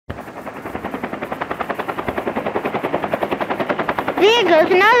There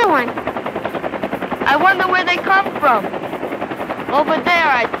goes another one. I wonder where they come from. Over there,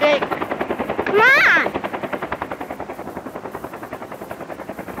 I think. Come on.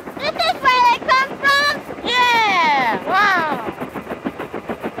 This is where they come from? Yeah! Wow!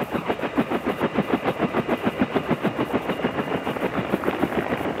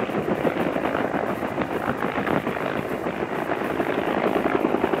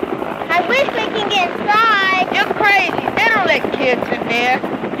 I wish we can get inside. You're crazy. They don't let kids in there.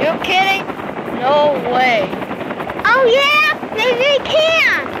 You're kidding? No way. Oh, yeah? Maybe we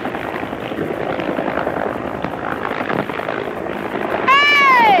can.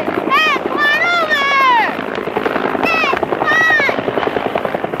 Hey! Hey, come on over! Hey, come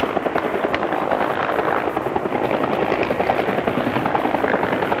on!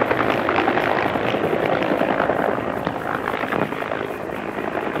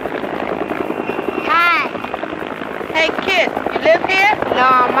 Hi. Hey, kid, you live here? No,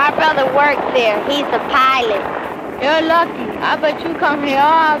 my brother works there. He's the pilot. You're lucky. I bet you come here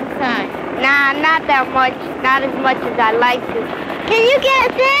all the time. Nah, not that much. Not as much as I'd like to. Can you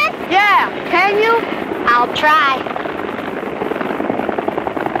get us in? Yeah, can you? I'll try.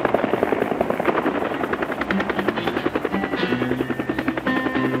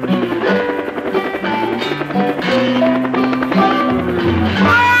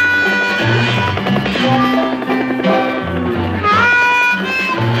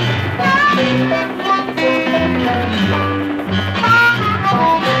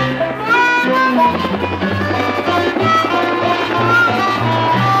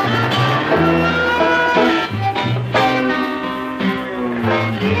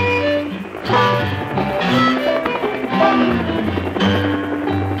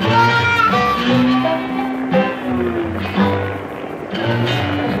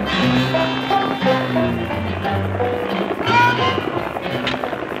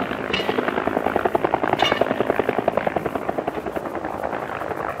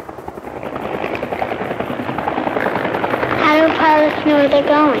 How do pilots know where they're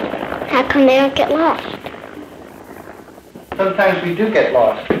going? How come they don't get lost? Sometimes we do get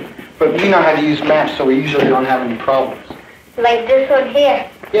lost, but we know how to use maps, so we usually don't have any problems. Like this one here.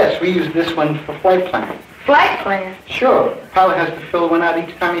 Yes, we use this one for flight planning. Flight plan. Sure, the pilot has to fill one out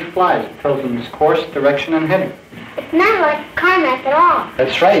each time he flies. It tells him his course, direction, and heading. It's not like a car map at all.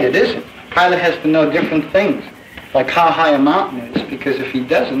 That's right, it isn't. The pilot has to know different things, like how high a mountain is, because if he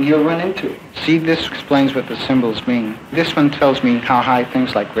doesn't, he'll run into it. See, this explains what the symbols mean. This one tells me how high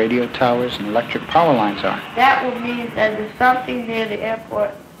things like radio towers and electric power lines are. That would mean that there's something near the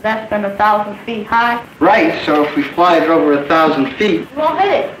airport less than 1,000 feet high. Right, so if we fly it over 1,000 feet, We won't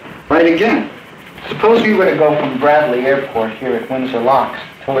hit it. right again. Suppose we were to go from Bradley Airport here at Windsor Locks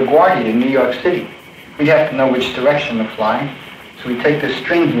to LaGuardia in New York City. We'd have to know which direction to fly, so we take this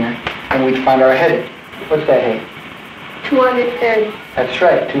string here and we'd find our heading. What's that heading? 230. That's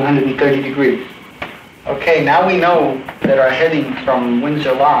right, 230 degrees. Okay, now we know that our heading from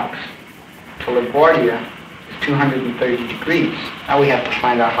Windsor Locks to LaGuardia is 230 degrees. Now we have to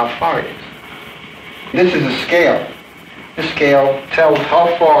find out how far it is. This is a scale. This scale tells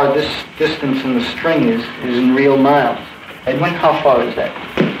how far this distance in the string is in real miles. Edwin, how far is that?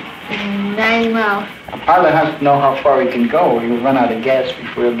 90 miles. A pilot has to know how far he can go or he'll run out of gas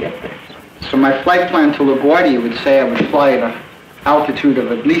before he'll get there. So my flight plan to LaGuardia would say I would fly at an altitude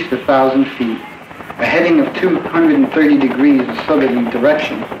of at least 1,000 feet, a heading of 230 degrees southerly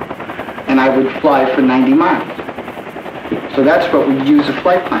direction, and I would fly for 90 miles. So that's what we use a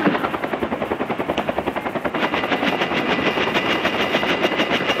flight plan for.